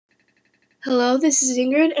Hello, this is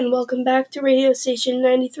Ingrid, and welcome back to radio station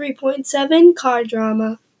 93.7 Car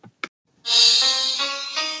Drama.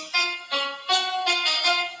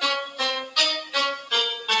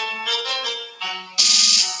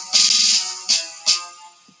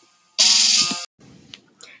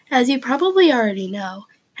 As you probably already know,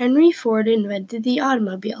 Henry Ford invented the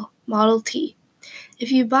automobile, Model T.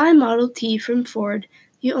 If you buy Model T from Ford,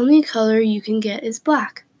 the only color you can get is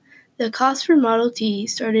black. The cost for Model T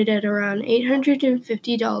started at around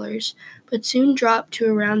 $850, but soon dropped to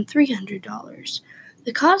around $300.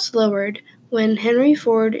 The cost lowered when Henry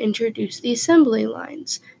Ford introduced the assembly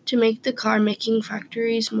lines to make the car-making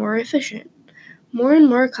factories more efficient. More and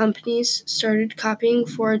more companies started copying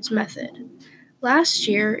Ford's method. Last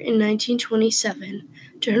year, in 1927,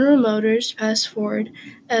 General Motors passed Ford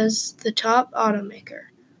as the top automaker.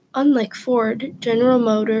 Unlike Ford, General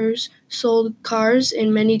Motors sold cars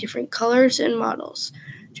in many different colors and models.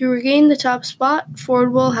 To regain the top spot,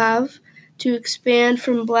 Ford will have to expand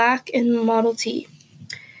from black and Model T.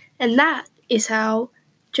 And that is how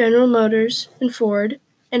General Motors and Ford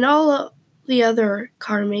and all the other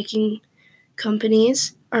car-making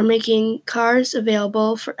companies are making cars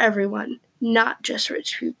available for everyone, not just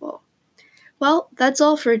rich people. Well, that's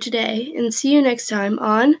all for today, and see you next time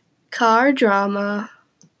on Car Drama.